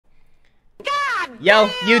Yo,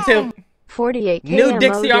 YouTube. 48K New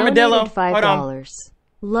Dixie Armadillo. $5. Hold on.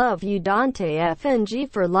 Love you, Dante. FNG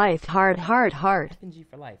for life. Heart. FNG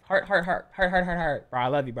for life. Heart. Bro, I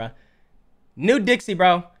love you, bro. New Dixie,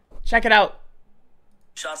 bro. Check it out.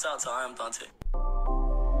 Shouts out to ImDontai.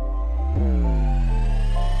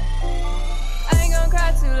 I ain't gonna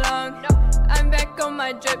cry too long. No. I'm back on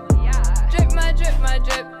my drip. Yeah. Drip, my drip.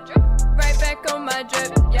 Right back on my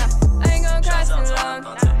drip. Yeah. I ain't gonna cry too long.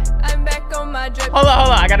 I'm back on my drip. Hold on.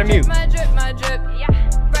 I gotta mute. My drip. Yeah.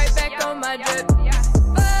 Right back on my drip. Yeah.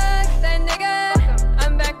 Fuck that nigga.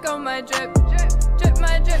 I'm back on my drip. Drip,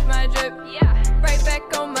 my drip. Yeah. Right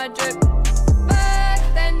back on my drip. Fuck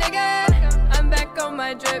that nigga. I'm back on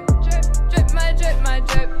my drip. Drip, my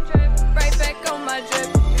drip. Right back on my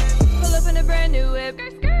drip. Pull up in a brand new whip.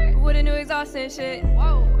 With a new exhaust and shit.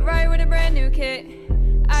 Ride with a brand new kit.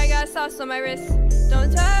 I got sauce on my wrist.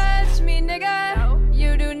 Don't touch me, nigga.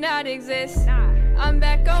 You do not exist. I'm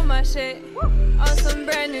back on my shit. On some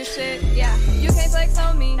brand new shit. Yeah, you can't flex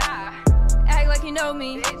on me. Act like you know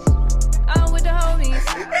me. I'm with the homies.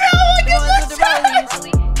 The ones with the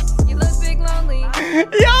rollies. You look big lonely.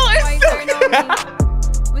 Why you turn on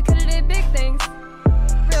me? We could've did big things.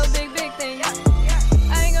 Real big things.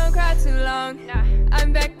 I ain't gonna cry too long.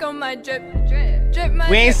 I'm back on my drip. Drip my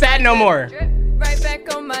We ain't sad no more. Right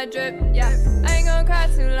back on my drip. Yeah, I ain't gonna cry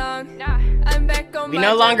too long. I'm back on my drip. We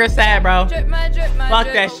no longer sad, bro. Drip my drip. Fuck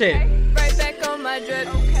that shit. Right back on my drip.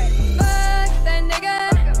 Fuck that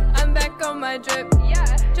nigga. I'm back on my drip.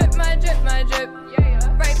 Drip my drip.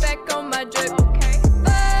 Right back on my drip.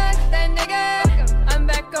 Fuck that nigga. I'm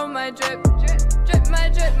back on my drip. Drip my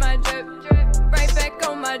drip. Right back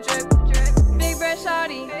on my drip. Big bread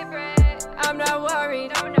shawty. I'm not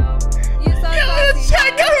worried. You so classy.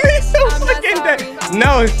 Check out me so fucking dead.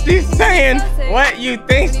 No, she's saying what you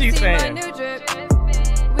think she's saying.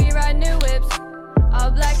 We ride new whips,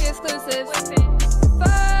 all black exclusives.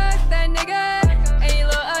 Fuck that nigga, ain't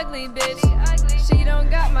little ugly bitch. She don't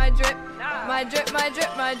got my drip. My drip.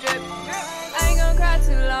 I ain't gonna cry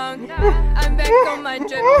too long. I'm back on my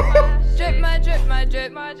drip. Drip my drip.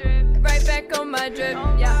 Right back on my drip.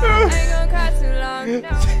 Yeah, I ain't gonna cry too long.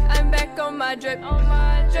 I'm back on my drip.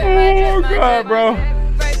 Oh god, bro.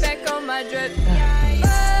 Right back on my drip.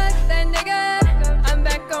 Fuck that nigga. I'm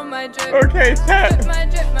back on my drip. Okay, chat. Drip my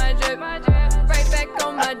drip. Right back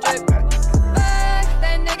on my drip. Fuck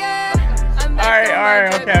that nigga. I'm back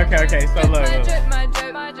on my drip. Okay. So look. My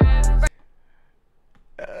drip.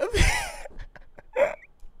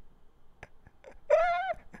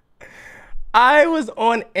 I was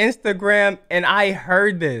on Instagram and I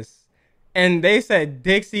heard this, and they said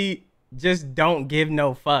Dixie just don't give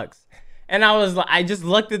no fucks. And I was like, I just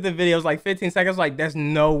looked at the videos like 15 seconds, like there's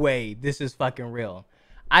no way this is fucking real.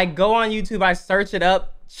 I go on YouTube, I search it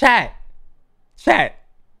up, chat.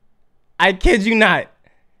 I kid you not,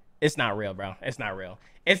 it's not real, bro. It's not real.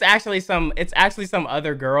 It's actually some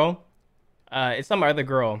other girl. It's some other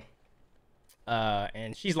girl.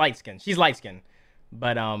 And she's light skinned.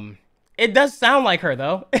 But it does sound like her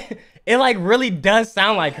though. It like really does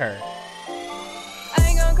sound like her. I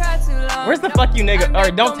ain't gonna cry too long. Where's the fuck you nigga?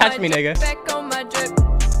 Or don't touch me, nigga. Back on my drip.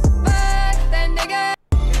 Fuck that nigga.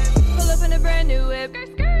 Pull up in a brand new whip.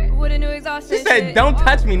 With a new exhaust. She said, don't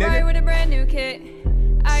touch me, nigga. Ride with a brand new kit.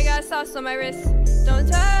 I got sauce on my wrist. Don't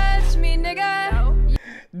touch me, nigga.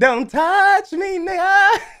 Don't touch me,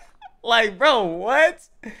 nigga. Like, bro, what?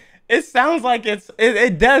 It sounds like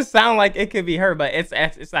it does sound like it could be her, but it's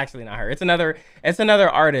actually not her. It's another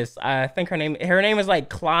artist. I think her name is like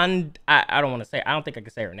Klon. I don't want to say. I don't think I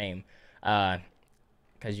can say her name,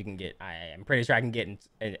 because you can get. I'm pretty sure I can get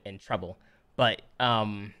in trouble. But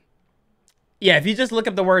yeah, if you just look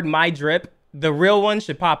up the word "my drip," the real one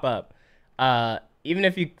should pop up. Even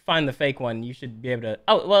if you find the fake one, you should be able to.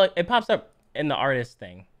 Oh well, it pops up in the artist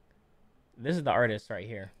thing. This is the artist right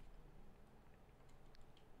here.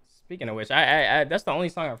 Speaking of which, I that's the only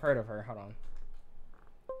song I've heard of her. Hold on.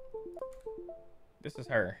 This is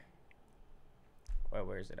her. Well,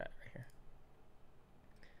 where is it at? Right here.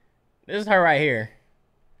 This is her right here.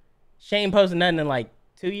 She ain't posted nothing in like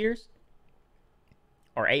 2 years.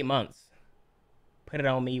 Or 8 months. Put it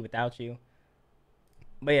on me without you.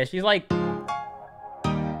 But yeah, she's like...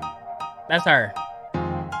 That's her.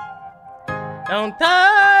 Don't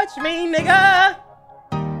touch me, nigga!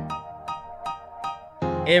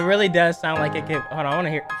 It really does sound like it could. Hold on, I want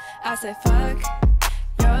to hear. I said, fuck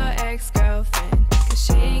your ex-girlfriend, cause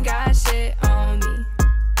she ain't got shit on me.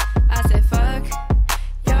 I said, fuck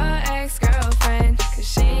your ex-girlfriend, cause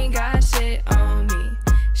she ain't got shit on me.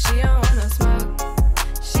 She don't want no smoke.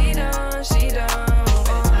 She don't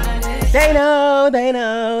want it. They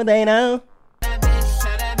know.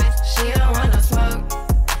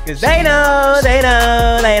 Cause they know, they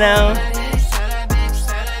know, they know.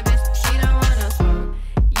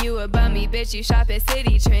 You a bummy bitch, you shop at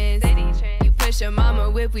City Trends. You push your mama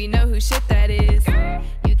whip, we know who shit that is.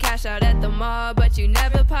 You cash out at the mall, but you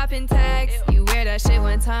never poppin' tags. You wear that shit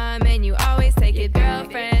one time and you always take it.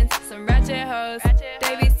 Girlfriends, some ratchet hoes,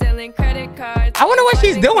 they be selling credit cards. I wonder what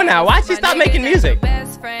she's doing now. Why'd she stop making music?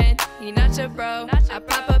 Best friend, he not your bro. I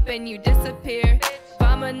pop up and you disappear.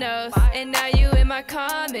 Nose, and now you in my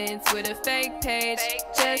comments with a fake page.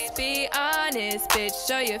 Just be honest, bitch,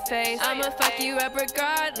 show your face. I'ma fuck you up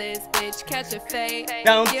regardless, bitch, catch a fade.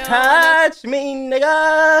 Don't touch me,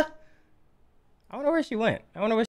 nigga. I wonder where she went. I wonder where